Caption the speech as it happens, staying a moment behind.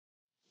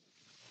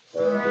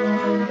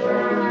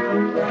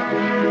Welcome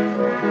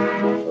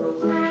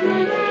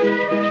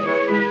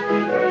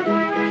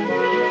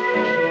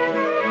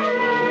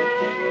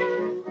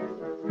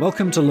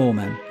to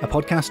Loremen, a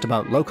podcast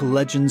about local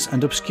legends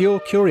and obscure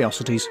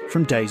curiosities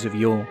from days of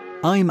yore.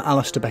 I'm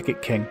Alasdair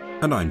Beckett-King.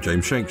 And I'm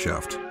James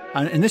Shakeshaft.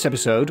 And in this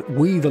episode,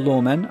 we, the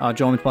Loremen, are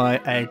joined by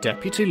a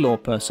deputy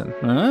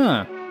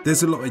Loreperson.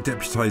 There's a lot of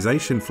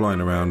deputisation flying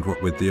around,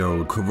 what with the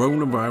old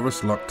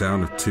coronavirus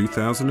lockdown of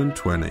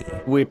 2020.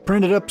 We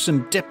printed up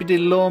some deputy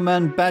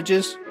Loreman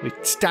badges. We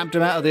stamped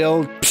them out of the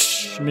old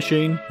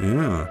machine.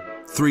 Yeah.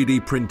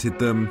 3D printed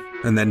them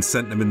and then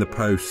sent them in the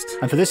post.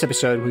 And for this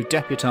episode, we've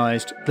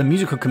deputised the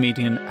musical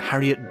comedian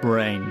Harriet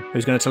Braine,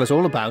 who's going to tell us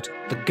all about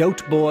the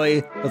goat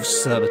boy of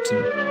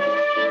Surbiton.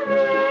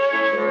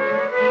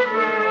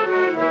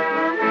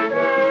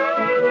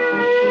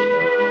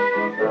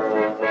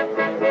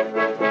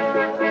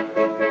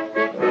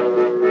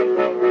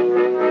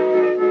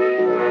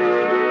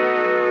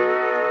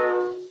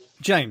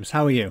 James,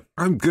 how are you?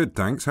 I'm good,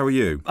 thanks. How are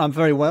you? I'm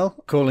very well,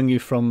 calling you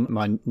from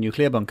my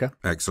nuclear bunker.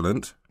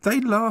 Excellent.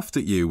 They laughed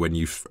at you when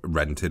you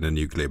rented a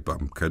nuclear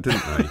bunker,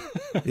 didn't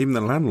they? Even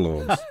the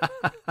landlords.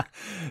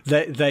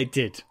 They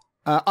did.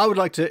 I would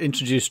like to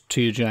introduce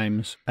to you,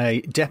 James, a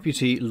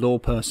deputy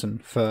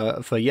Loreperson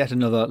for yet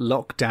another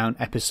lockdown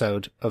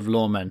episode of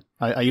Loremen.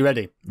 Are you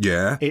ready?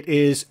 Yeah. It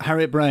is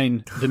Harriet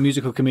Braine, the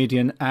musical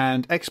comedian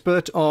and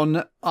expert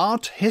on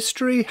art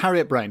history.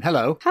 Harriet Braine,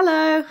 hello.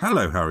 Hello.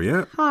 Hello,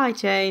 Harriet. Hi,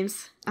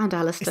 James. And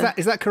Alasdair.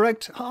 Is that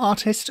correct?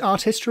 Art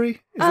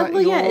history?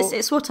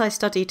 It's what I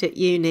studied at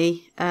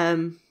uni.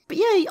 But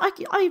yeah,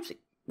 I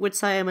would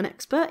say I'm an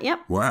expert, yep.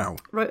 Wow.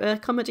 Wrote a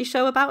comedy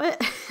show about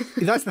it.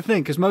 That's the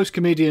thing, because most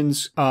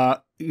comedians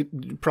are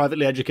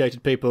privately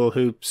educated people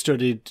who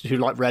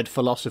read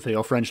philosophy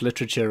or French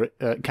literature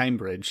at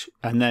Cambridge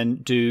and then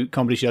do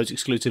comedy shows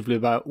exclusively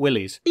about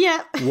willies.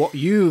 Yeah. What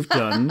you've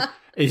done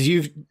is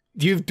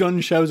you've done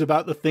shows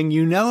about the thing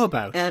you know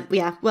about.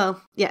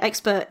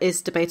 Expert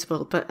is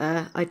debatable, but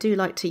I do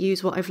like to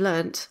use what I've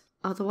learnt.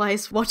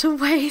 Otherwise, what a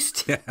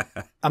waste. Yeah.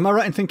 Am I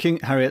right in thinking,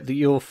 Harriet, that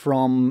you're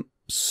from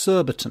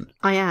Surbiton?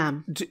 I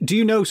am. Do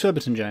you know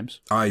Surbiton, James?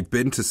 I've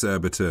been to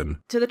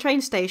Surbiton. To the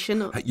train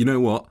station. You know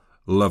what?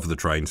 Love the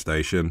train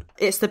station.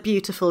 It's the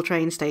beautiful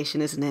train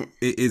station, isn't it?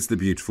 It is the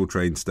beautiful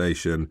train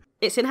station.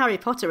 It's in Harry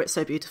Potter, it's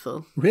so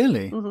beautiful.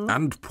 Really? Mm-hmm.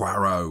 And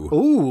Poirot.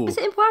 Ooh. Is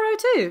it in Poirot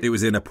too? It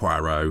was in a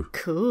Poirot.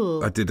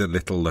 Cool. I did a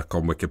little look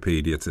on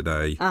Wikipedia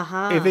today.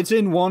 Uh-huh. If it's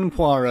in one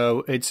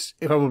Poirot, it's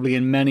probably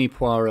in many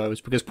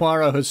Poirots, because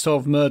Poirot has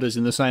solved murders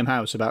in the same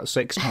house about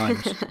 6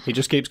 times. He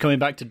just keeps coming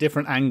back to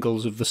different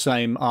angles of the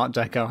same Art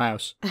Deco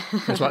house.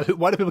 It's like,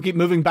 why do people keep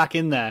moving back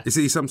in there? Is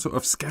he some sort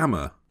of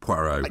scammer,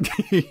 Poirot?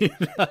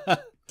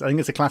 I think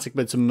it's a classic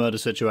midsummer murder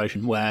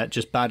situation where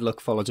just bad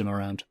luck follows him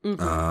around.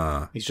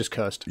 Mm-hmm. He's just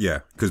cursed. Yeah,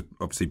 because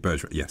obviously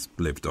Bergerac,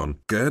 lived on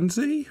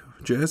Guernsey?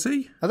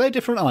 Jersey? Are they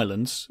different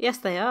islands? Yes,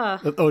 they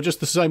are. Or just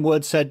the same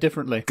word said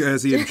differently?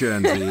 Guernsey and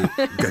Guernsey.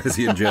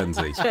 Guernsey and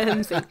Guernsey.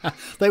 Guernsey.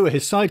 They were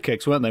his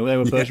sidekicks, weren't they? They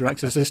were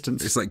Bergerac's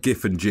assistants. It's like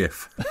GIF and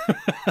GIF.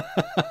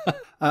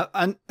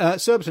 And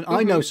Surbiton,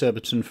 I know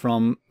Surbiton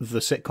from the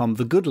sitcom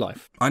The Good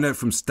Life. I know it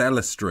from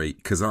Stella Street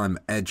because I'm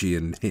edgy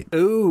and hip.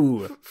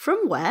 Ooh.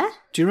 From where?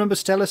 Do you remember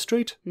Stella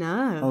Street?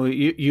 No. Oh,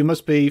 you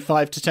must be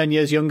 5 to 10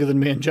 years younger than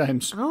me and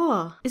James.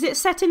 Oh, is it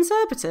set in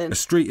Surbiton? A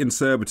street in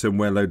Surbiton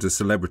where loads of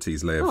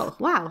celebrities live. Oh,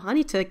 wow. I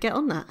need to get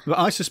on that. But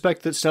I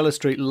suspect that Stella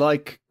Street,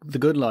 like The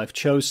Good Life,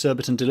 chose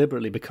Surbiton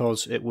deliberately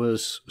because it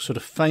was sort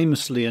of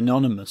famously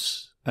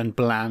anonymous and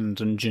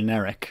bland and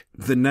generic.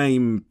 The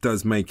name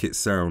does make it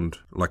sound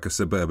like a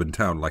suburban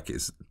town,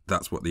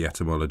 that's what the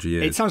etymology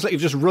is. It sounds like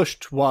you've just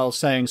rushed while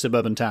saying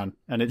suburban town,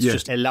 and it's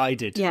just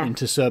elided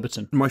into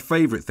Surbiton. My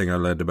favourite thing I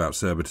learned about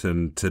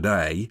Surbiton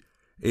today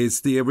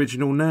is the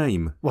original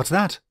name. What's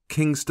that?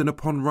 Kingston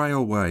upon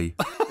Railway.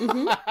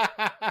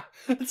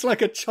 It's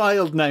like a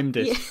child named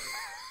it. Yeah.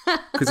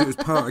 Because it was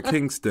part of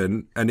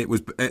Kingston, and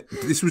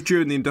this was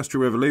during the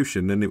Industrial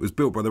Revolution, and it was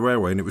built by the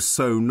railway, and it was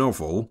so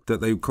novel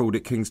that they called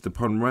it Kingston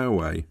upon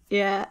Railway.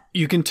 Yeah.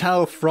 You can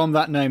tell from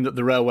that name that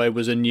the railway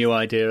was a new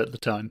idea at the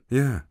time.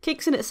 Yeah.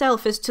 Kingston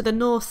itself is to the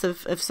north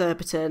of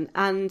Surbiton,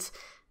 and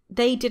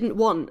they didn't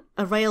want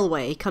a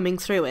railway coming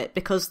through it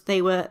because they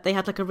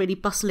had like a really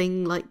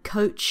bustling like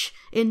coach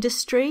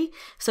industry,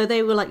 so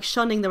they were like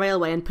shunning the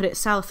railway and put it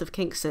south of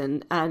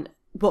Kingston, and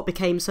what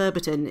became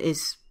Surbiton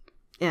is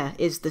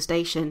the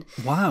station.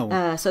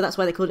 Wow. So that's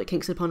why they called it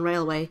Kingston upon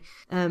Railway.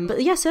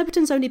 But yeah,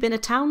 Surbiton's only been a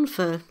town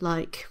for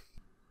like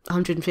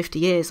 150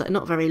 years, like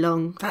not very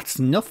long. That's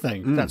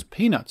nothing. That's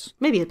peanuts.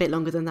 Maybe a bit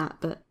longer than that,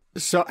 but...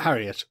 So,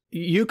 Harriet,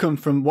 you come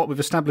from what we've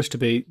established to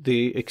be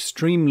the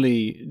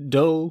extremely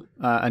dull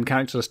and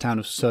characterless town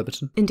of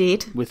Surbiton.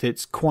 Indeed. With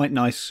its quite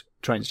nice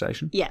train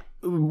station. Yeah.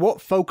 What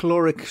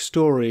folkloric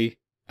story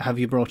have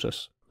you brought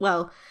us?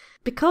 Well,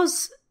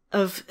 because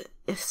of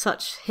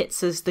such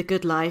hits as The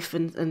Good Life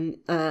and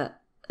the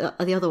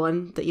other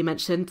one that you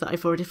mentioned that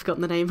I've already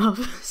forgotten the name of,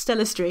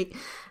 Stella Street,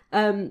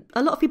 a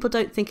lot of people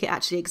don't think it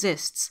actually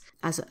exists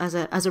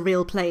as a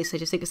real place. They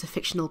just think it's a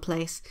fictional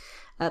place.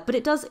 But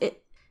it does.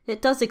 It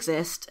It does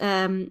exist.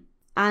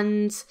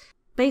 And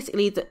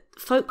basically, the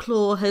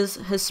folklore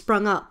has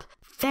sprung up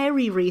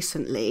very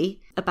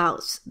recently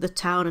about the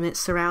town and its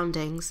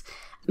surroundings,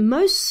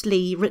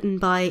 mostly written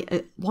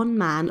by one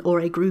man or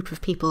a group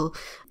of people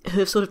who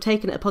have sort of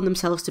taken it upon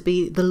themselves to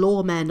be the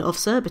Loremen of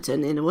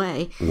Surbiton in a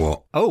way.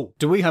 What? Oh,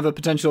 do we have a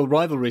potential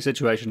rivalry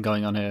situation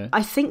going on here?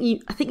 I think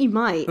you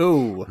might.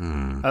 Ooh,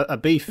 a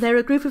beef. They're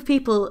a group of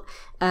people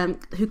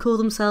who call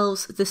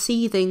themselves the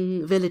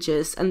Seething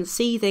Villagers, and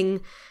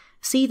Seething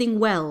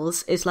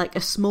Wells is like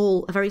a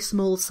very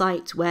small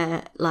site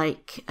where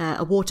like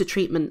a water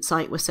treatment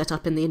site was set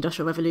up in the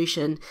Industrial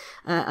Revolution,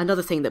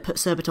 another thing that put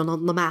Surbiton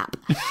on the map.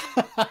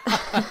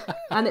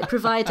 And it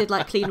provided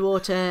like clean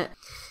water.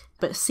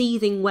 But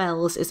Seething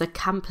Wells is a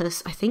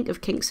campus, I think, of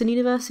Kingston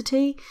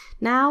University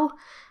now.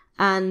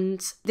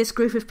 And this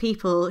group of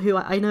people, who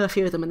I know a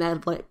few of them, and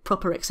they're like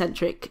proper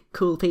eccentric,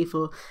 cool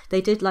people, they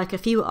did like a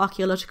few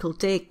archaeological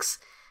digs,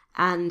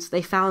 and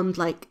they found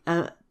like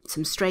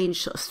some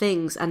strange sort of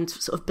things and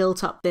sort of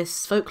built up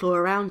this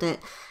folklore around it.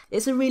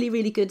 It's a really,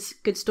 really good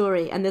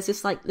story. And there's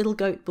this like little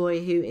goat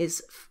boy who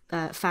is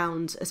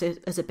found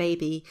as a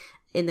baby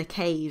in a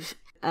cave.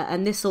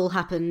 And this all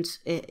happened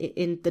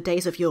in the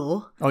days of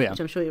yore, which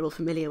I'm sure you're all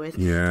familiar with,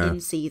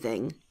 in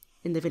Seething,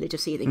 in the village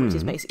of Seething, which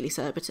is basically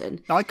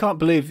Surbiton. I can't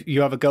believe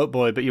you have a goat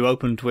boy, but you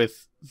opened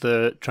with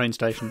the train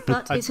station.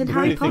 But it's in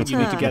Harry Potter. I really think you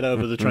need to get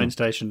over the train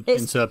station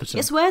in Surbiton.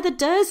 It's where the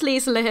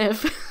Dursleys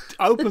live.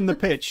 Open the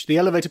pitch. The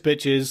elevator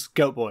pitch is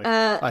goat boy,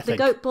 I think.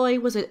 The goat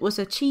boy was a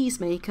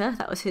cheesemaker.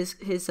 That was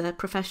his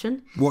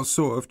profession. What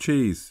sort of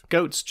cheese?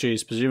 Goat's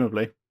cheese,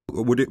 presumably.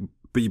 Would it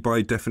be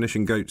by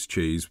definition goat's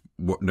cheese,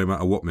 no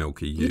matter what milk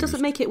he used? He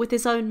doesn't make it with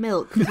his own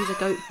milk because he's a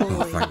goat boy.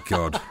 Oh, thank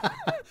God.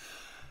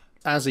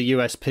 As a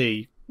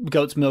USP,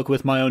 goat's milk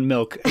with my own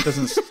milk, it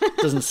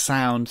doesn't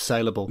sound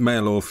saleable.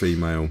 Male or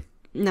female?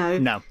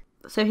 No.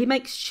 So he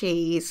makes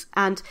cheese,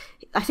 and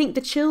I think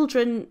the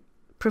children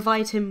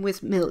provide him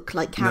with milk,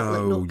 like cow.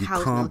 No, like, you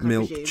cow's can't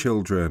milk, milk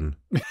children.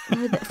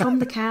 No, from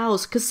the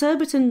cows, because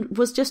Surbiton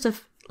was just a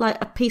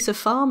piece of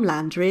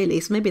farmland, really.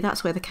 So maybe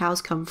that's where the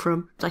cows come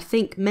from. I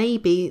think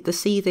maybe the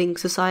Seething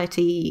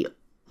Society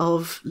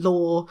of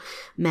Law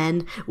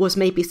Men was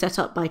maybe set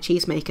up by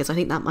cheesemakers. I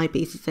think that might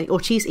be the thing, or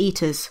cheese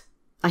eaters.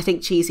 I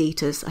think cheese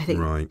eaters.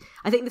 Right.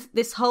 I think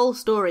this whole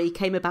story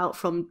came about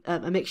from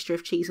a mixture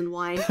of cheese and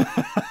wine.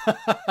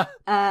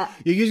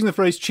 You're using the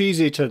phrase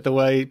cheese eater the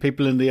way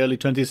people in the early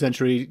 20th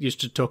century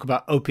used to talk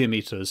about opium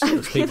eaters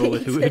as people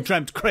who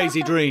dreamt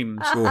crazy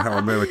dreams. Or how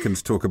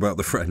Americans talk about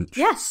the French.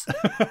 Yes.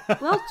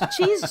 Well,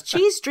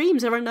 cheese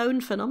dreams are a known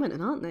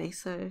phenomenon, aren't they?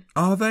 So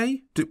are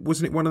they?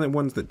 Wasn't it one of the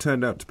ones that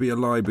turned out to be a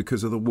lie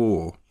because of the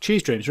war?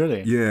 Cheese dreams,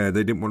 really? Yeah,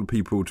 they didn't want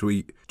people to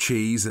eat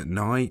cheese at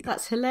night.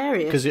 That's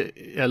hilarious. Because it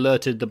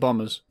alerted the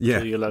bombers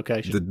to your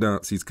location. The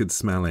Nazis could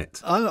smell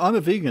it. I'm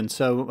a vegan,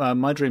 so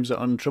my dreams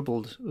are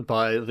untroubled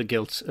by the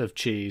guilt of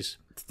cheese.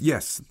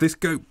 Yes, this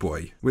goat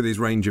boy with his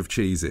range of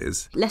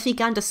cheeses. Leffy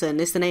Ganderson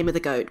is the name of the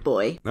goat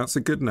boy. That's a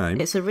good name.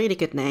 It's a really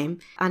good name,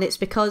 and it's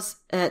because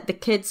the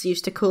kids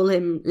used to call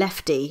him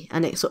Lefty,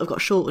 and it sort of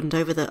got shortened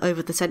over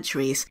the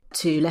centuries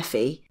to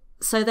Leffy.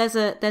 So there's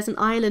an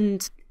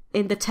island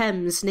in the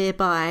Thames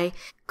nearby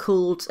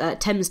called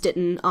Thames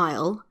Ditton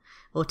Isle,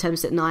 or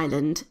Thames Ditton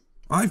Island.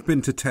 I've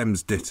been to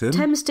Thames Ditton.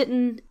 Thames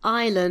Ditton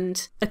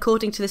Island,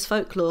 according to this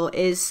folklore,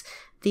 is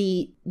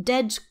the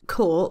dead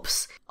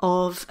corpse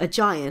of a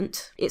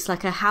giant. It's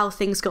like a how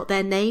things got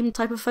their name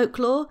type of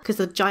folklore, because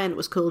the giant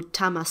was called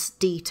Tamas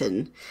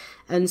Deaton.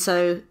 And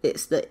so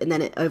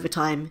over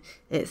time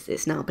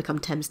it's now become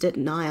Thames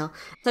Ditton Isle.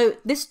 So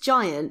this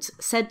giant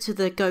said to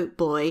the goat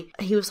boy,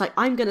 he was like,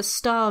 I'm going to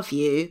starve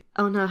you.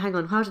 Oh no, hang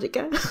on, how did it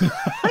go?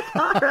 I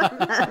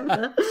can't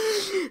remember.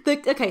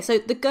 So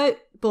the goat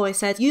boy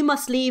said, you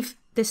must leave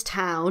this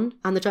town.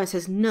 And the giant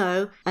says,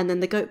 no. And then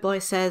the goat boy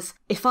says,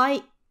 if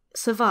I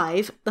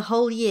survive the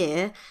whole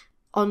year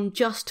on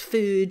just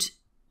food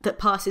that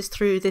passes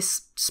through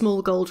this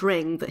small gold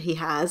ring that he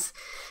has,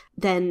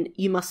 then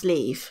you must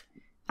leave.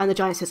 And the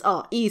giant says,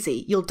 oh,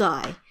 easy, you'll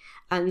die.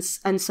 And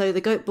so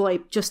the goat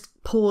boy just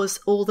pours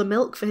all the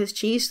milk for his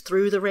cheese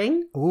through the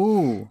ring.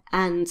 Ooh.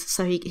 And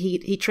so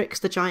he tricks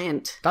the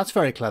giant. That's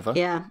very clever.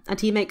 Yeah. And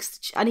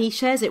he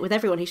shares it with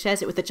everyone. He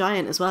shares it with the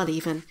giant as well,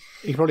 even.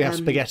 He probably has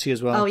spaghetti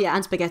as well. Oh, yeah,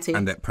 and spaghetti.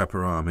 And at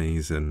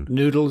pepperonis and...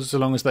 noodles, so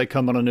long as they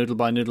come on a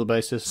noodle-by-noodle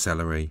basis.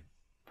 Celery.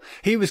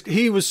 He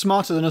was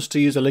smarter than us to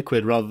use a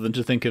liquid rather than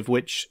to think of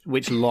which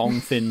long,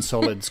 thin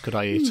solids could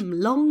I eat.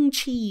 Long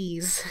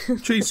cheese.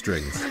 Cheese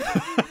strings.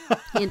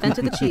 He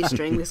invented the cheese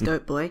string, this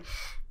goat boy.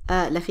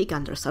 Leffy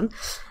Ganderson.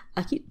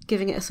 I keep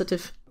giving it a sort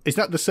of... Is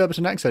that the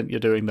Surbiton accent you're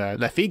doing there?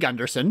 Leffy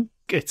Ganderson?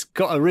 It's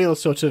got a real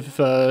sort of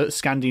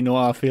Scandi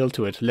noir feel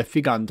to it.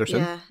 Leffy Ganderson.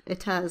 Yeah,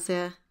 it has,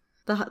 yeah.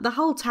 The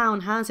whole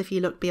town has, if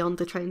you look beyond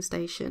the train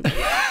station.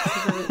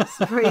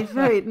 It's a very,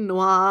 very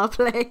noir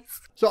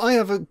place. So I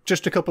have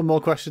just a couple more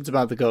questions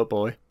about the goat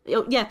boy.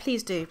 Oh, yeah,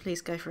 please do.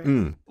 Please go for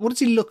it. What does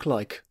he look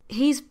like?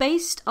 He's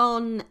based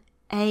on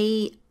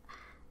a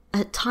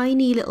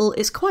tiny little...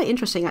 It's quite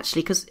interesting,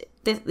 actually, because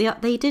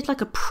they did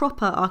like a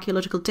proper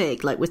archaeological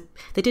dig, like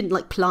they didn't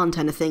like plant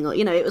anything, or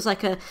it was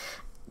like a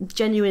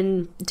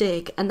genuine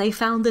dig, and they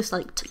found this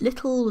like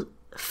little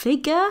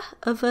figure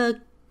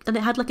and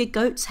it had like a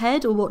goat's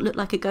head, or what looked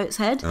like a goat's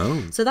head.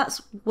 Oh. So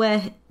that's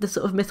where the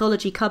sort of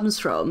mythology comes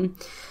from,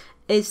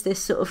 is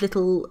this sort of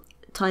little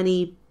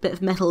tiny bit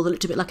of metal that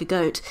looked a bit like a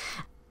goat.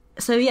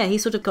 So yeah,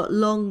 he's sort of got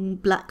long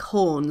black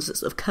horns that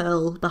sort of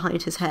curl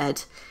behind his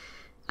head,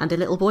 and a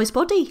little boy's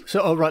body.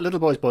 So, little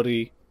boy's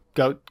body,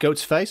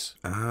 goat's face?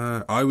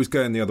 I was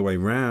going the other way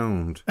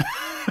round.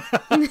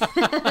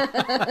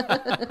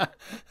 A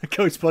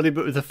goat's body,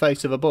 but with the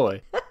face of a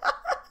boy.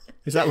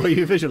 Is that what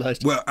you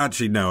visualised? Well,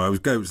 actually, no, I was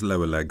goat's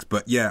lower legs.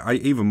 But yeah,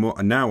 even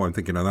more. Now I'm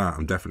thinking of that.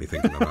 I'm definitely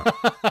thinking of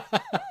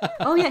that.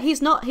 Oh yeah,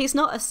 he's not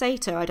a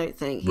satyr, I don't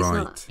think.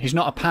 He's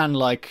not a pan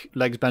like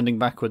legs bending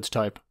backwards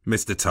type.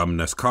 Mr.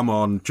 Tumnus, come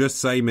on, just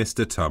say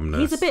Mr.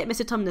 Tumnus. He's a bit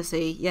Mr.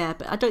 Tumnus-y, yeah,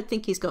 but I don't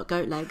think he's got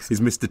goat legs. He's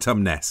Mr.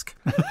 Tumnesque.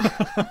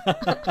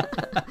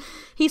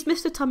 He's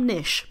Mr.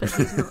 Tumnish, but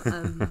he's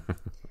not.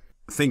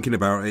 Thinking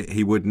about it,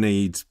 he would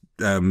need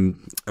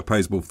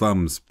opposable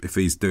thumbs if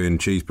he's doing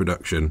cheese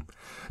production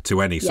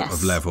to any sort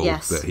of level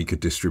that he could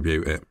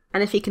distribute it.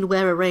 And if he can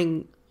wear a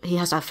ring, he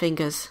has to have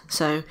fingers.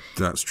 So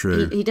that's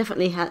true. He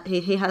definitely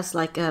he has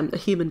like a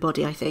human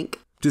body, I think.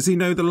 Does he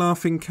know the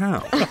laughing cow?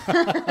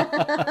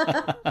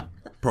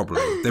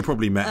 Probably. They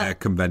probably met at a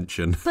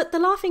convention. But the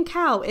laughing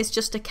cow is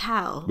just a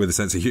cow with a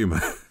sense of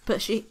humour.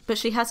 But she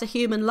has a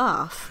human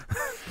laugh.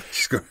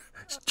 She's got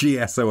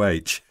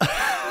GSOH.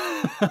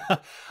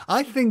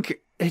 I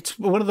think it's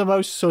one of the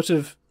most sort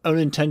of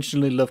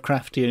unintentionally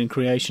Lovecraftian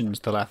creations,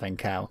 the laughing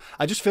cow.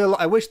 I just feel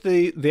I wish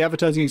the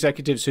advertising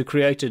executives who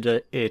created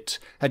it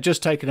had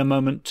just taken a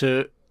moment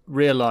to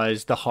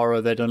realise the horror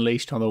they'd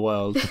unleashed on the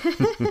world.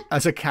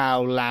 As a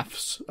cow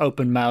laughs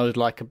open-mouthed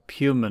like a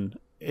human,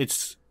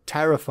 it's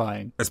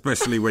terrifying.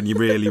 Especially when you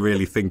really,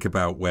 really think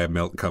about where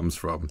milk comes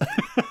from.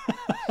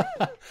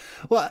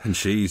 What? And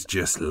she's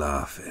just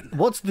laughing.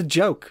 What's the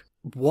joke?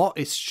 What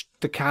is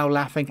the cow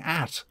laughing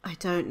at? I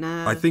don't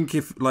know. I think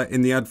if, like,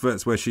 in the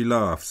adverts where she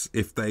laughs,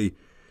 if they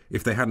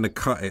hadn't have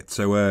cut it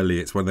so early,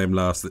 it's one of them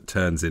laughs that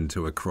turns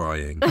into a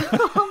crying.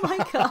 Oh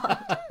my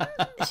god.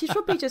 She's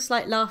probably just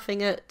like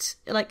laughing at,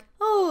 like,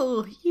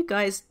 oh, you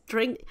guys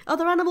drink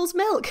other animals'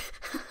 milk.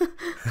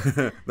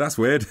 That's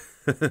weird.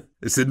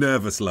 It's a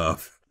nervous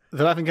laugh.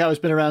 The laughing cow has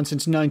been around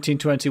since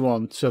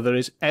 1921, so there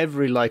is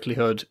every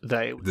likelihood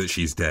that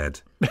she's dead.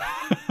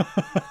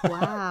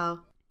 Wow.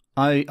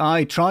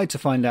 I tried to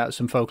find out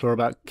some folklore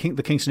about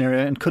the Kingston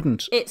area and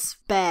couldn't. It's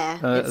bare.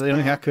 The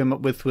only thing I came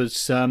up with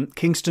was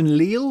Kingston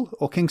Leal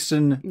or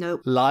Kingston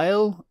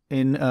Lisle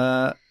in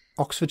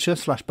Oxfordshire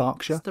 /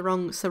 Berkshire. It's the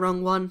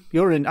wrong one.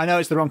 I know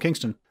it's the wrong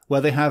Kingston, where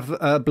they have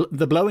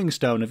the blowing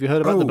stone. Have you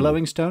heard about the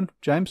blowing stone,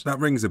 James? That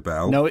rings a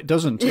bell. No, it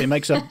doesn't. It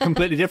makes a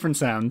completely different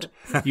sound.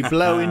 You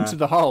blow into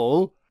the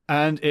hole,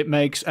 and it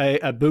makes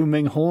a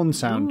booming horn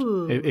sound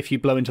if you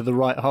blow into the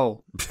right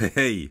hole.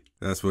 Hey,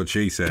 that's what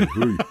she said.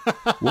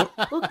 What?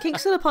 Well,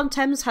 Kingston upon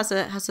Thames has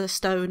a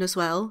stone as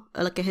well,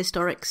 like a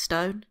historic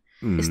stone.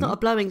 It's not a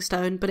blowing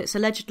stone, but it's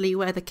allegedly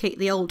where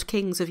the old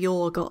kings of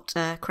yore got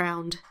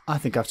crowned. I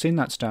think I've seen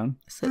that stone.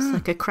 So it's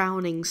like a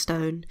crowning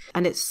stone,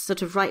 and it's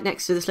sort of right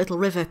next to this little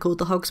river called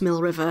the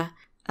Hogsmill River.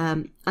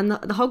 And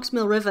the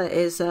Hogsmill River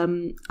is,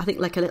 I think,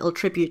 like a little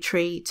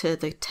tributary to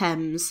the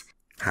Thames.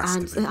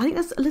 And I think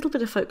there's a little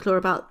bit of folklore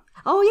about...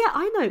 Oh, yeah,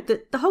 I know.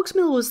 The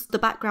Hogsmill was the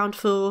background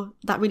for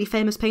that really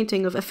famous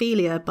painting of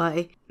Ophelia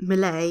by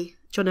Millais,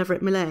 John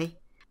Everett Millais.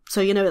 So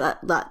you know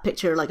that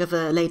picture like of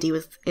a lady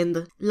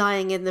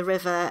lying in the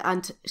river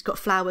and she's got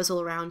flowers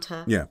all around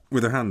her. Yeah,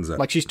 with her hands up.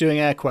 Like she's doing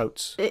air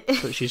quotes,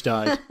 but she's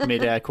died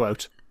mid-air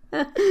quote.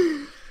 So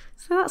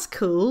that's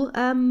cool.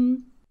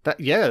 That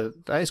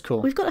is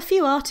cool. We've got a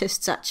few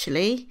artists,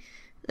 actually.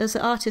 There's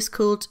an artist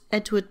called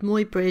Edward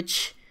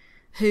Muybridge,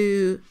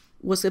 who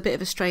was a bit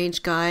of a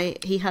strange guy.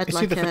 He had Is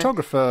he the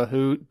photographer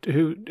who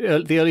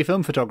the early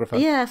film photographer?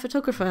 Yeah,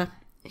 photographer.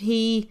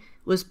 He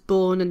was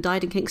born and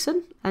died in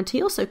Kingston, and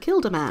he also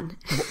killed a man.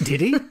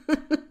 Did he?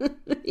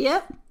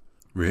 Yep.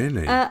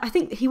 Really? I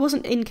think he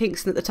wasn't in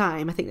Kingston at the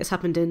time. I think this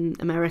happened in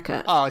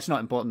America. Oh, it's not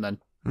important then.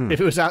 If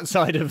it was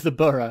outside of the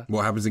borough.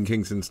 What happens in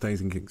Kingston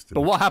stays in Kingston.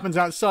 But what happens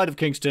outside of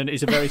Kingston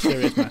is a very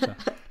serious matter.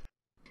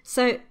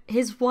 So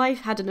his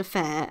wife had an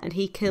affair, and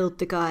he killed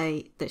the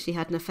guy that she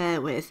had an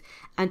affair with,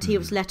 and he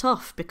was let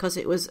off because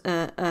it was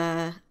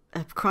a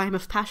crime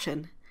of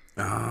passion.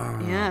 Oh.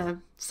 Yeah.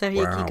 So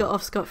he got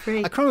off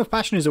scot-free. A crime of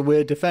passion is a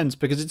weird defence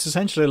because it's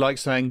essentially like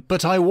saying,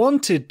 but I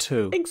wanted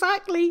to.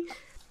 Exactly.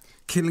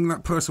 Killing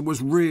that person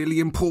was really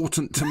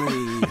important to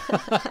me.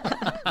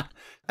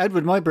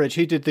 Edward Muybridge,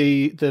 he did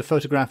the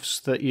photographs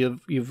that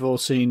you've all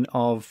seen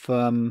of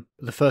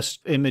the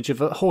first image of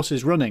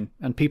horses running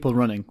and people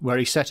running, where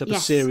he set up a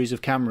series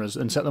of cameras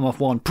and set them off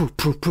one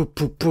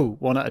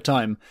at a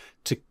time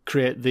to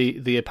create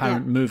the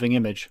apparent moving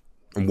image.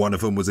 And one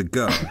of them was a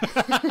gun.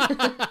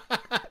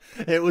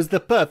 It was the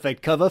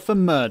perfect cover for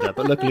murder,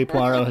 but luckily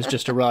Poirot has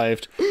just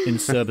arrived in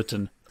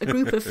Surbiton. A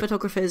group of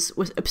photographers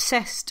was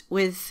obsessed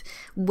with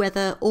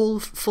whether all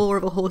 4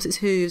 of a horse's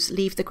hooves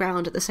leave the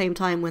ground at the same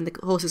time when the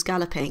horse is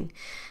galloping.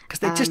 Because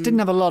they just didn't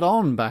have a lot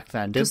on back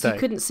then, did they? Because you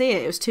couldn't see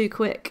it. It was too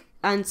quick.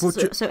 And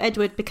so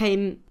Edward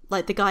became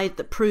like the guy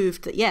that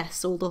proved that,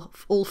 yes, all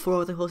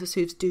 4 of the horse's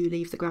hooves do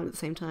leave the ground at the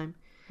same time.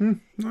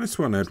 Nice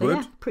one, Edward. So,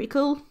 yeah, pretty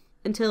cool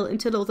until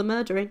all the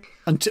murdering.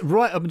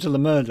 Right up until the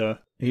murder,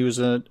 he was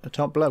a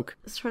top bloke.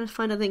 I was trying to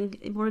find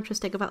anything more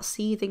interesting about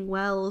seething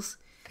wells.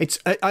 It's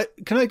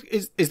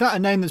is that a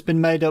name that's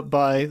been made up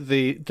by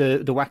the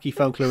wacky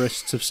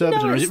folklorists of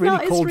Surbiton, or is it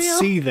really called real.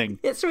 Seething?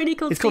 It's really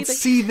called. It's called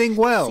Seething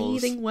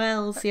Wells. Seething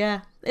Wells,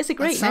 yeah. It's a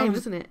great name,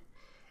 isn't it?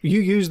 You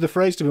used the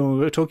phrase to me when we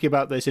were talking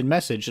about this in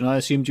message, and I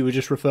assumed you were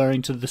just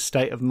referring to the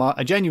state of mind.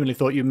 I genuinely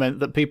thought you meant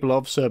that people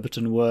of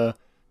Surbiton were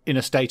in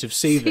a state of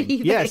seething.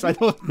 Yes, I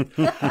thought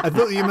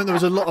you meant there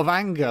was a lot of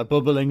anger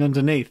bubbling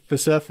underneath the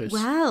surface.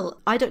 Well,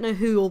 I don't know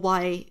who or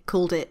why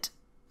called it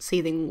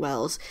Seething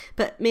Wells,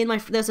 but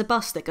there's a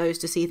bus that goes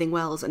to Seething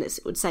Wells, and it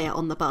would say it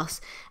on the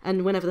bus,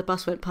 and whenever the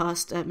bus went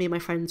past, me and my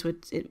friends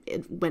would,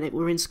 when we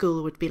were in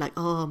school, would be like,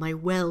 "Oh, my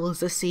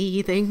wells are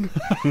seething."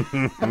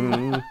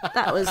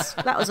 That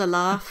was a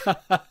laugh.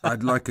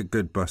 I'd like a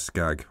good bus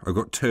gag. I've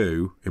got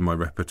 2 in my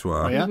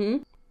repertoire. Oh, yeah?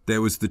 Mm-hmm.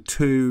 There was the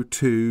 2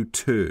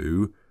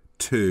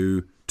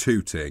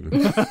 tooting,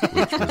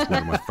 which was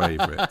one of my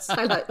favourites.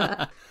 I like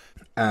that.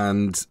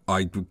 And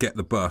I'd get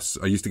the bus.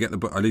 I used to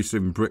live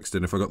in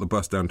Brixton. If I got the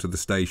bus down to the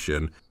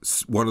station,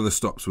 one of the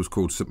stops was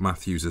called St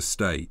Matthew's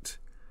Estate.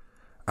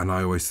 And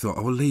I always thought,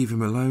 oh, leave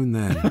him alone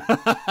then.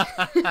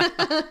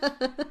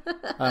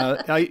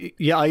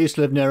 I used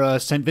to live near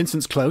St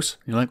Vincent's Close.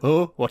 You're like,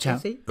 oh, watch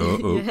out.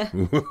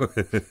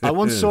 I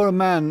once saw a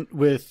man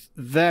with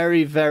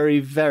very, very,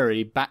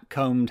 very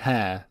backcombed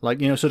hair,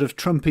 like, sort of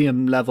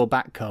Trumpian level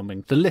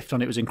backcombing. The lift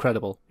on it was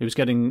incredible. He was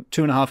getting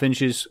 2.5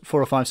 inches,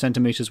 4 or 5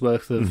 centimetres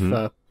worth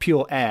of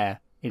pure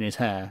air in his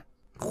hair.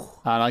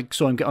 And I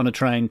saw him get on a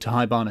train to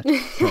High Barnet.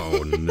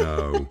 Oh,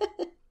 no.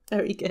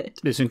 Very good.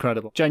 It's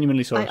incredible.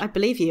 Genuinely saw it. I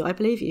believe you.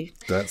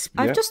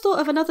 I've just thought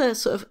of another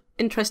sort of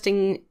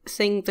interesting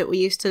thing that we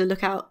used to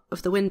look out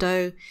of the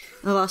window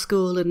of our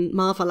school and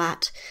marvel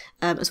at,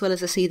 as well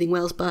as the Seething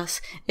Wells bus.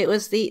 There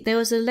was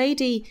a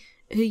lady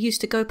who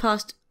used to go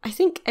past, I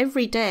think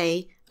every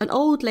day, an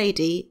old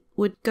lady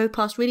would go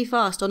past really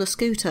fast on a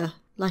scooter,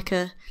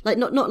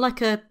 not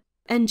like a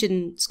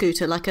engine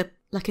scooter, like a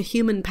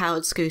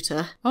human-powered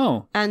scooter.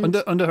 Oh, and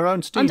under her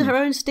own steam. Under her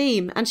own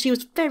steam, and she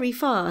was very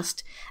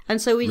fast.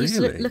 And so we used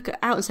to look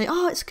out and say,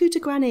 "Oh, it's Scooter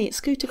Granny, it's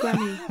Scooter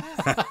Granny."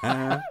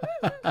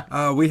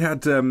 We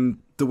had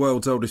the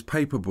world's oldest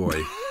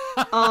paperboy.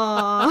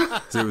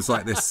 Aww. So it was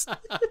like this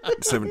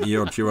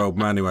 70-odd-year-old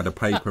man who had a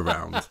paper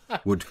round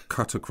would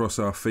cut across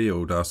our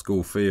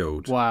school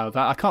field. Wow,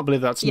 I can't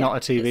believe that's not a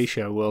TV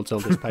show, World's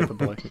Oldest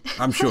Paperboy.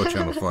 I'm sure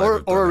Channel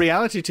 5 or a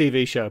reality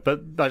TV show,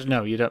 but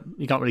no, you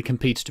can't really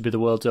compete to be the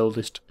world's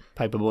oldest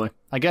paperboy.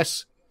 I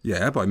guess.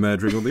 Yeah, by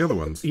murdering all the other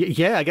ones.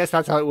 Yeah, I guess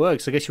that's how it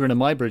works. I guess you're in a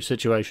Muybridge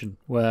situation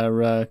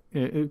where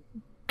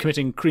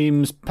committing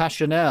crimes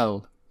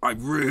passionnels. I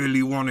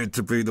really wanted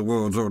to be the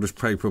world's oldest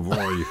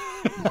paperboy.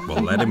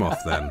 Well, let him off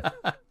then.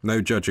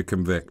 No judge or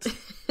convict.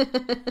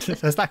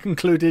 Has that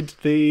concluded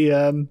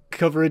the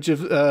coverage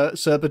of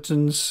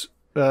Surbiton's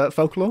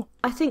folklore?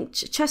 I think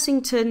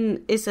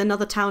Chessington is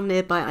another town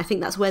nearby. I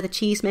think that's where the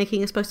cheese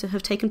making is supposed to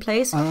have taken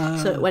place.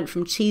 So it went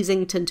from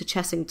Cheesington to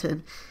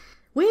Chessington.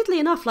 Weirdly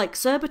enough, like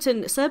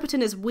Surbiton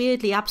is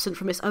weirdly absent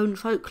from its own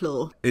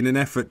folklore. In an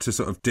effort to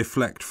sort of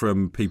deflect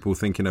from people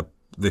thinking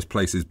this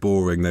place is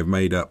boring, they've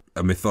made up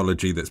a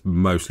mythology that's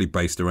mostly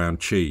based around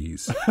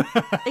cheese.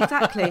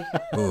 Exactly.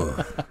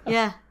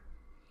 Yeah,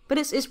 but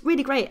it's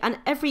really great, and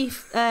every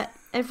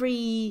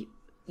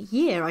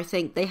year I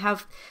think they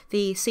have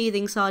the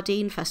Seething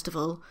Sardine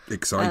Festival.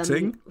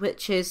 Exciting.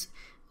 Which is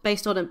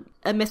based on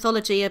a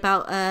mythology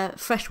about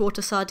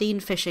freshwater sardine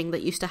fishing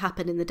that used to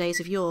happen in the days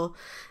of yore.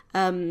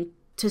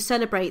 To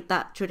celebrate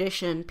that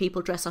tradition,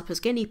 people dress up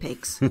as guinea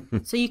pigs.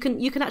 So you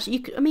can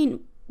actually. I mean,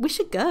 we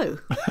should go.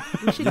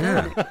 We should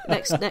go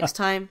next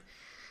time.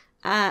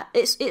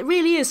 It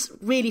really is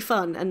really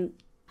fun,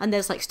 and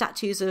there's like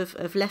statues of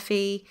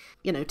Leffy,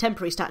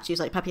 temporary statues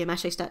like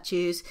papier-mâché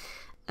statues.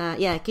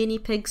 Guinea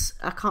pigs.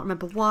 I can't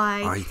remember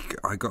why.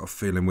 I got a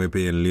feeling we're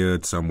being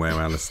lured somewhere,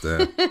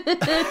 Alasdair.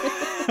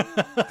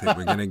 I think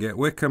we're going to get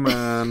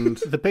Wickerman.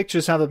 The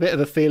pictures have a bit of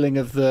a feeling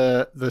of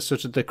the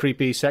sort of the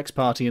creepy sex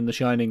party in The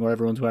Shining where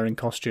everyone's wearing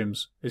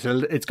costumes.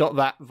 It's got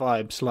that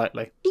vibe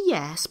slightly.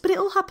 Yes, but it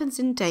all happens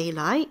in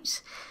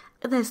daylight.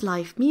 There's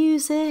live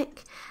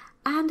music,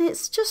 and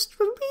it's just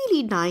a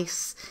really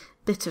nice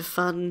bit of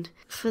fun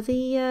for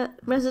the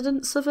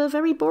residents of a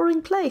very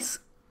boring place.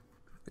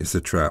 It's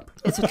a trap.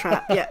 It's a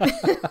trap, yeah.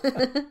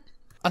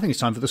 I think it's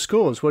time for the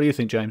scores. What do you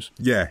think, James?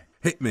 Yeah,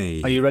 hit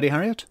me. Are you ready,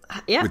 Harriet?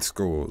 Yeah. With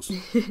scores.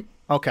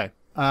 Okay.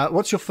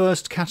 What's your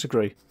first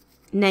category?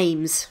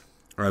 Names.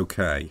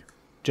 Okay.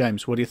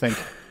 James, what do you think?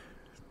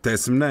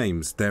 There's some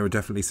names. There are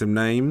definitely some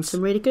names.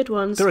 Some really good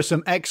ones. There are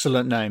some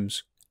excellent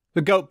names.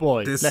 The Goat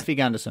Boy, Leffy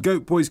Ganderson.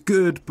 Goat Boy's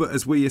good, but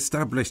as we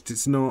established,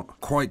 it's not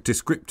quite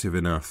descriptive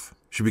enough.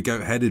 Should be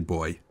Goat-Headed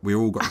Boy. We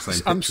all got the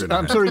same picture in our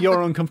I'm head. sorry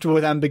you're uncomfortable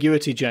with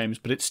ambiguity, James,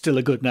 but it's still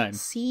a good name.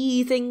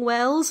 Seething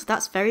Wells.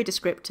 That's very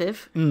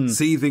descriptive.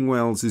 Seething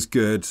Wells is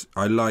good.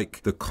 I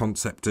like the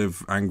concept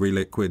of angry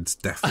liquids,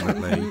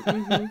 definitely.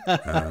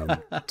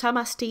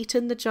 Thomas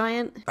Deaton, the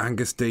giant.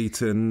 Angus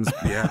Deaton's,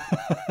 yeah.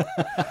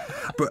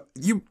 But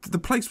the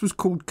place was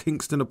called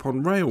Kingston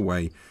upon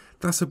Railway.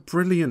 That's a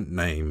brilliant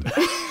name.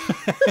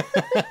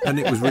 And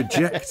it was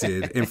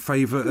rejected in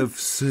favour of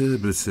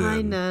Surbiton.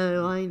 I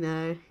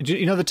know.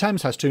 You know the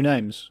Thames has two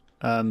names.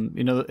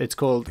 It's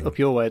called, up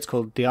your way, it's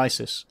called the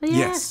Isis. Oh, yes,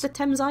 Yes. the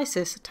Thames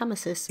Isis,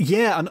 Tamesis.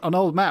 Yeah, on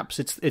old maps,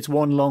 it's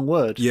one long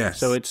word. Yes.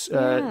 So it's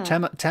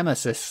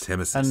Temesis.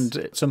 Temesis.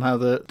 And somehow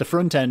the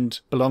front end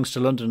belongs to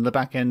London and the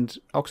back end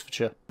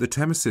Oxfordshire. The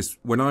Temesis,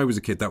 when I was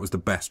a kid, that was the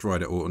best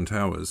ride at Alton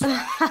Towers.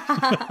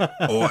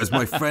 Or as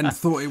my friend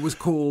thought it was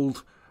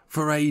called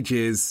for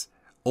ages,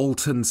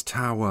 Alton's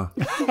Tower.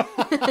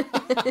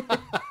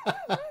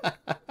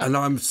 And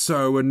I'm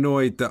so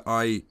annoyed that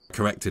I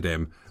corrected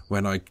him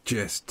when I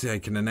just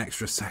taken an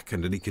extra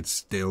second and he could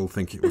still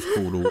think it was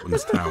called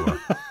Alton's Tower.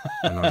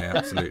 And I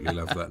absolutely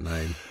love that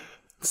name.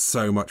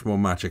 So much more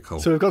magical.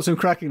 So we've got some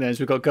cracking names.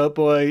 We've got Goat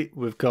Boy,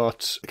 we've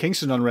got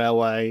Kingston on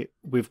Railway,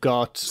 we've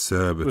got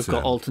Surbiton. We've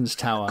got Alton's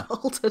Tower.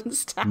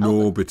 Alton's Tower.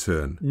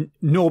 Norbiton.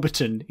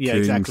 Norbiton, yeah,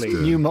 exactly.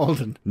 Kingston. New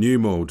Malden. New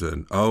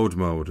Malden. Old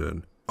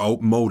Malden.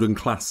 Old Malden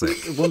Classic.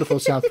 Wonderful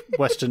South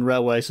Western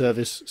Railway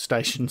service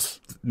stations.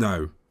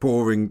 No.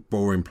 Boring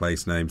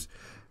place names.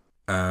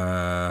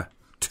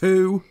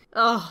 2.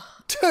 Oh,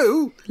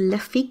 2?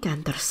 Leffy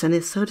Ganderson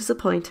is so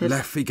disappointed.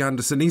 Leffy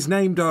Ganderson. He's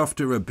named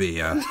after a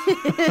beer.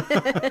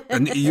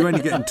 And you're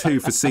only getting 2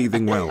 for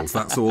Seething Wells.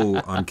 That's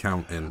all I'm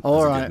counting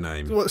All as right. a good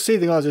name. Well,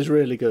 Seething Wells is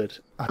really good.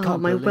 I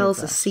can't my believe wells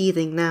that. are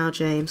seething now,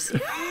 James.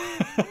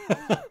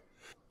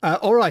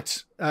 All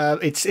right.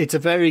 It's a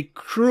very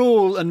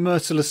cruel and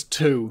merciless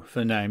 2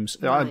 for names.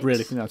 I Right.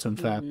 really think that's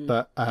unfair,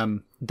 but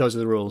those are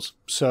the rules.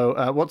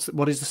 So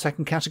what is the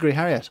second category,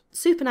 Harriet?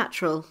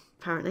 Supernatural,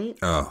 apparently.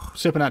 Oh.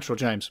 Supernatural,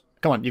 James.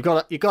 Come on, you've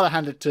got to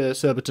hand it to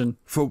Surbiton.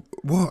 For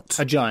what?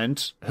 A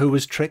giant who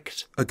was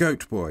tricked A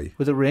goat boy.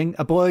 with a ring,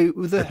 a boy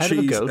with the head of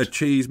a goat, A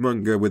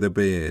cheesemonger with a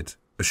beard.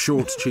 A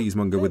short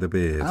cheesemonger with a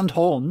beard. and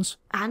horns.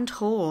 And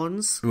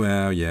horns.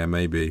 Well, yeah,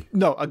 maybe.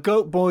 No, a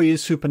goat boy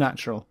is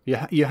supernatural.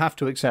 You have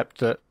to accept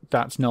that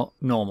that's not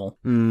normal.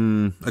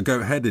 A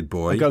goat-headed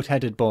boy. A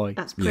goat-headed boy.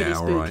 That's pretty Yeah,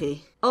 all right.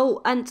 spooky.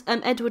 Oh, and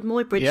Edward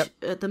Muybridge,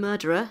 the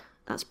murderer.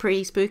 That's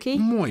pretty spooky.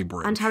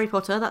 Muybridge. And Harry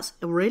Potter. That's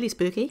really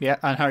spooky. Yeah,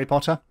 and Harry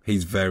Potter.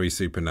 He's very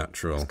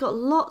supernatural. It's got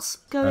lots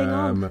going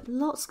on.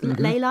 Lots.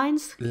 Ley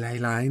lines. Ley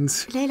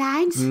lines. Ley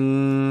lines.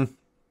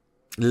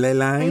 Ley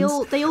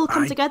lines. They all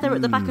come together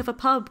at the back of a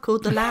pub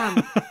called the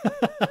Lamb.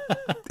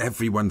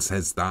 Everyone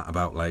says that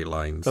about ley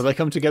lines. So they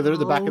come together at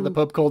the back of the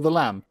pub called the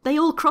Lamb. They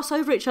all cross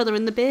over each other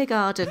in the beer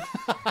garden.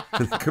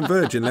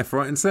 Converging left,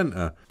 right and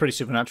centre. Pretty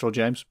supernatural,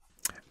 James.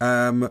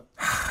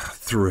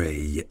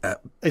 3.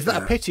 Is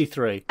that a pity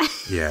 3?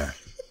 Yeah.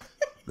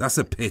 That's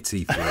a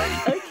pity 3.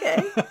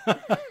 Okay.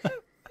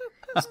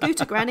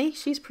 Scooter Granny,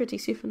 she's pretty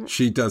supernatural.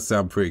 She does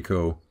sound pretty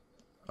cool.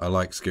 I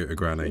like Scooter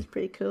Granny. She's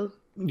pretty cool.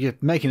 You're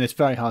making this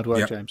very hard work,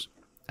 Yep. James.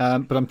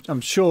 But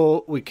I'm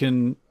sure we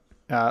can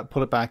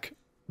pull it back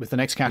with the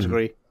next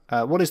category.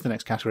 What is the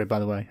next category, by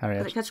the way,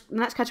 Harriet? The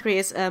next category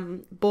is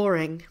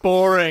boring.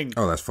 Boring.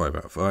 Oh, that's 5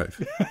 out of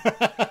 5.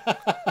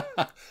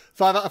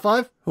 5 out of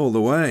 5? All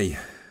the way.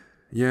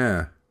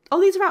 Yeah. Oh,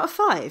 these are out of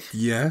 5?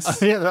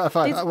 Yes. Yeah, out of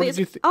 5. What did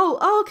you think?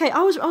 Oh, okay.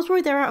 I was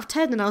worried they were out of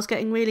 10 and I was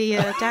getting really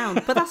down,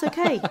 but that's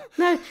okay.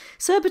 No,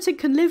 Surbiton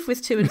can live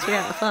with 2 and 3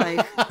 out of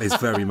 5. It's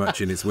very much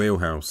in its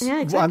wheelhouse. Yeah,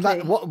 And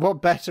exactly.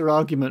 what better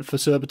argument for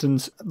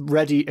Surbiton's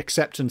ready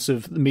acceptance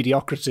of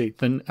mediocrity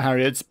than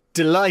Harriet's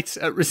delight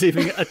at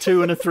receiving a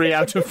 2 and a 3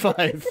 out of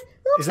 5?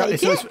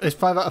 Is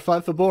 5 out of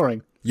 5 for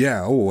boring?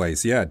 Yeah,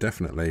 always. Yeah,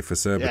 definitely for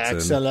Surbiton.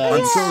 Excellent.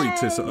 I'm sorry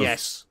to sort of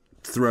Yes.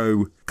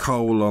 throw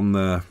coal on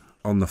the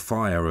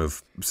fire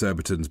of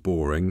Surbiton's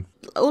boring.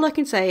 All I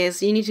can say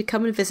is you need to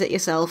come and visit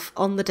yourself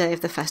on the day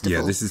of the festival.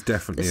 Yeah, this is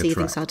definitely the a Seething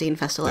trap. Sardine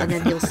Festival, and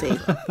then you'll see.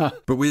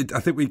 But I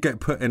think we'd get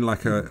put in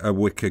like a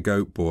wicker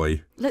goat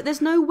boy. Look,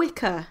 there's no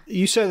wicker.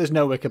 You say there's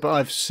no wicker, but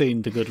I've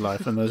seen The Good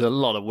Life and there's a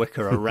lot of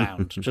wicker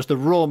around. Just the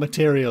raw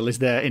material is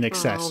there in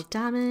excess. Oh,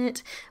 damn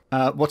it.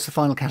 What's the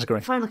final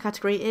category? Final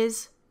category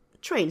is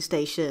train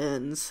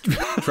stations.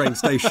 Train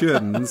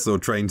stations or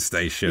train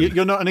station?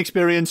 You're not an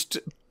experienced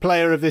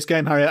player of this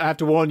game, Harriet. I have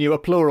to warn you, a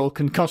plural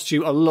can cost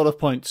you a lot of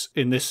points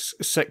in this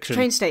section.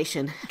 Train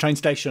station. Train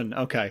station,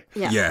 okay.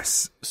 Yeah.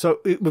 Yes. So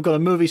we've got a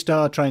movie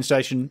star train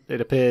station. It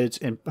appeared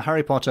in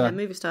Harry Potter Yeah,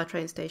 movie star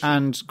train station.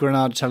 and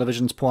Granada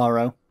Television's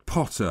Poirot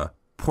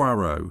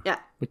Poirot. Yeah,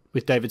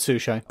 with David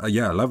Suchet.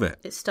 Yeah, I love it.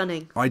 it's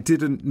stunning. I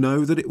didn't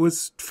know that it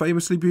was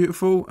famously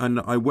beautiful, and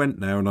I went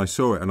there and I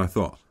saw it and I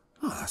thought,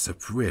 Oh, that's a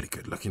really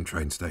good-looking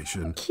train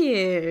station.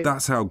 Cute.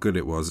 That's how good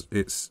it was.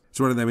 It's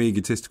one of them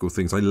egotistical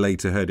things. I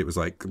later heard it was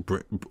like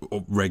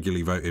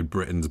regularly voted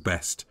Britain's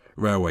best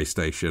railway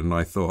station, and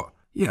I thought,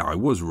 yeah, I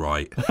was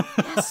right.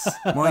 Yes.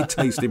 My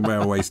taste in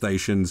railway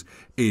stations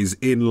is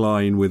in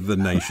line with the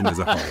nation as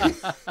a whole.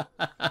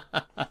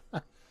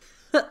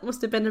 That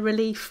must have been a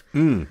relief.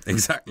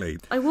 Exactly.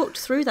 I walked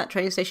through that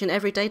train station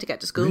every day to get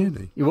to school.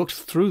 Really? You walked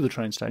through the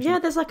train station? Yeah,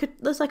 there's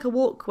like a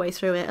walkway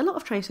through it. A lot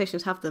of train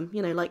stations have them,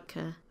 you know, like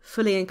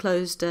fully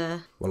enclosed.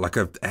 Well, like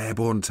an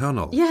airborne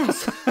tunnel.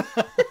 Yes.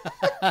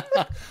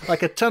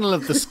 Like a tunnel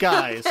of the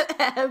skies.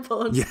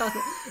 Airborne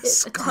tunnel.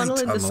 It's a tunnel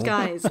in the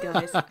skies,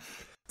 guys.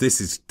 This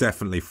is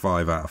definitely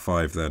 5 out of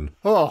 5 then.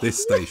 Oh.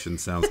 This station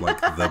sounds like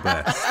the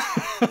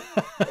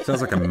best.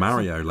 Sounds like a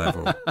Mario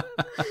level.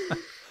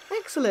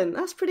 Excellent.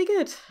 That's pretty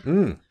good.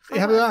 You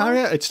happy with that,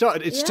 Harriet? It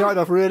started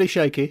off really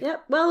shaky. Yeah.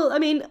 Well, I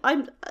mean,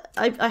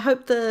 I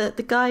hope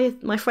the guy,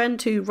 my friend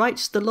who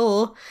writes the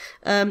lore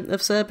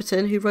of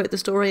Surbiton, who wrote the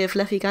story of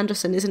Leffie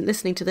Ganderson, isn't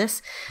listening to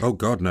this. Oh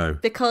God, no.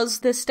 Because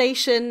the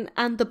station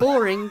and the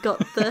boring got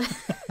the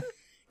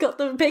got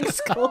the big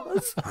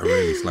scores. I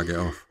really slag it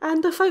off.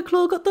 And the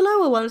folklore got the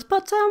lower ones.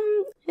 But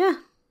yeah,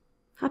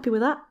 happy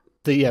with that.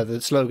 The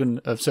slogan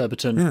of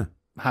Surbiton. Yeah.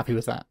 Happy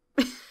with that.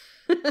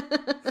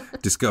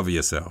 Discover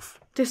yourself.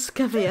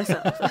 Discover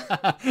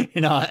yourself.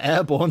 In our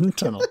airborne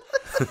tunnel.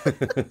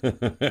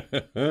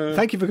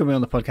 Thank you for coming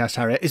on the podcast,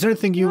 Harriet. Is there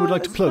anything you would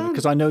like to plug?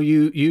 Because I know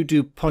you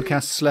do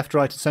podcasts left,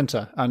 right and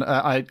centre, and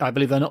I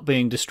believe they're not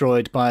being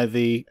destroyed by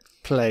the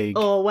plague.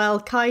 Oh,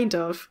 well, kind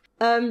of.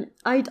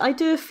 I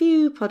do a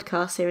few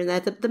podcasts here and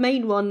there. The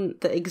main one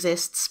that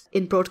exists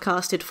in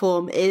broadcasted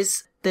form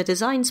is the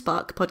Design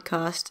Spark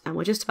podcast, and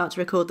we're just about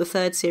to record the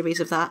 3rd series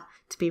of that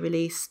to be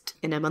released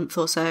in a month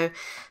or so.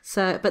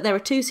 But there are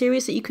 2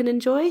 series that you can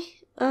enjoy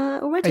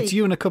already. It's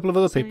you and a couple of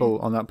other people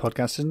on that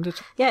podcast, isn't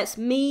it? Yeah, it's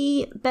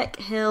me, Beck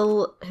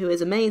Hill, who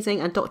is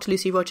amazing, and Dr.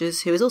 Lucy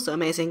Rogers, who is also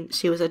amazing.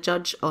 She was a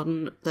judge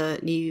on the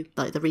new,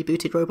 the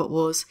rebooted Robot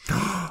Wars,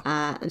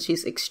 and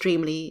she's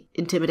extremely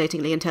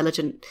intimidatingly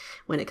intelligent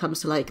when it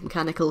comes to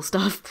mechanical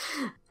stuff.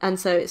 And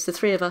so it's the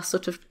 3 of us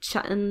sort of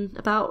chatting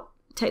about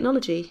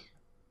technology,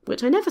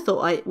 which I never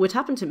thought would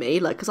happen to me,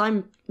 because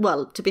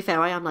to be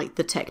fair, I am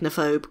the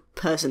technophobe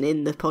person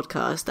in the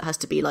podcast that has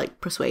to be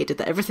persuaded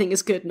that everything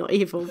is good, not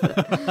evil.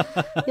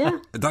 But yeah,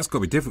 that's got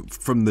to be different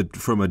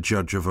from a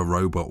judge of a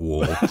robot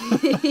war.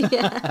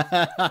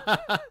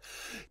 Yeah.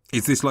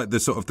 Is this like the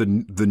sort of the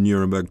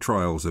Nuremberg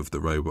trials of the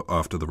robot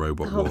after the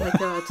robot war? Oh my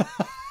god.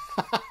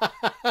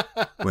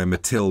 Where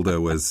Matilda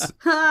was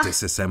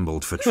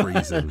disassembled for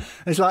treason.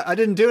 It's like, I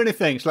didn't do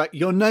anything. It's like,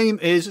 your name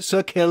is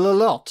Sir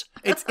Kill-A-Lot.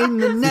 It's in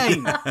the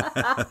name.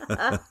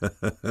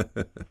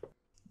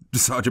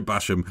 Sergeant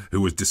Basham,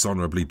 who was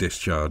dishonourably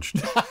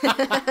discharged.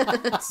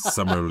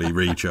 Summarily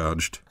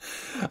recharged.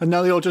 And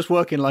now they're all just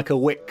working like a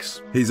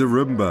Wix. He's a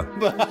Roomba.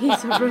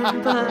 He's a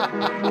Roomba.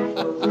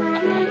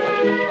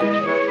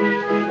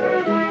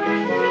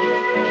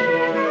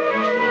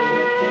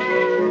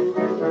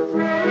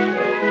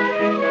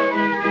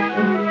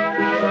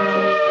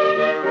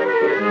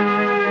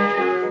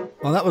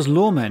 Well, that was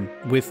Loremen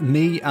with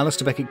me,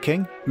 Alasdair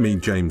Beckett-King. Me,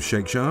 James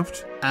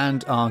Shakeshaft.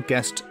 And our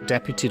guest,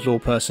 Deputy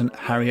Loreperson,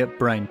 Harriet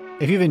Braine.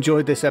 If you've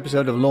enjoyed this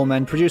episode of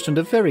Loremen, produced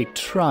under very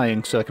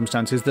trying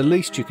circumstances, the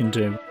least you can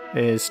do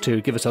is to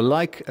give us a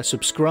like, a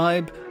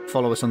subscribe,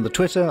 follow us on the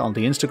Twitter, on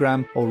the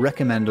Instagram, or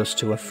recommend us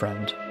to a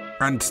friend.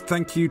 And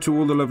thank you to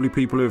all the lovely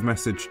people who have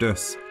messaged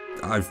us.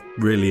 I've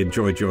really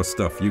enjoyed your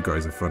stuff. You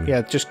guys are funny.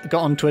 Yeah, just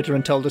got on Twitter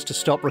and told us to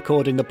stop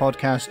recording the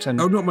podcast.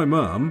 And oh, not my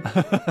mum.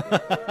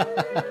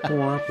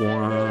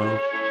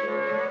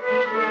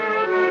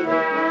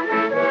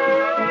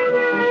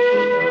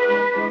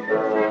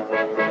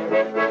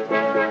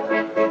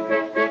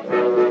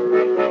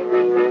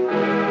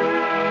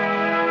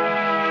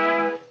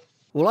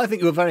 Well, I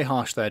think you were very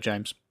harsh there,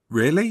 James.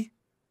 Really?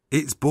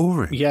 It's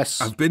boring.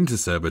 Yes. I've been to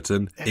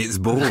Surbiton. It's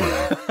boring.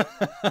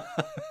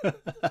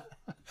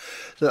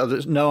 So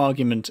there's no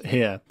argument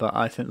here, but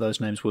I think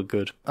those names were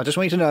good. I just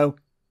want you to know,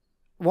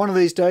 one of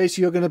these days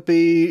you're going to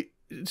be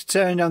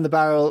staring down the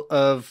barrel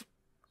of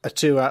a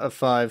 2 out of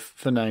 5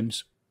 for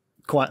names,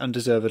 quite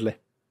undeservedly.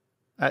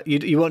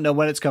 You won't know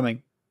when it's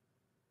coming.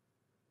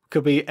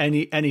 Could be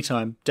any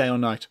time, day or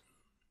night,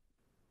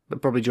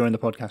 but probably during the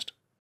podcast.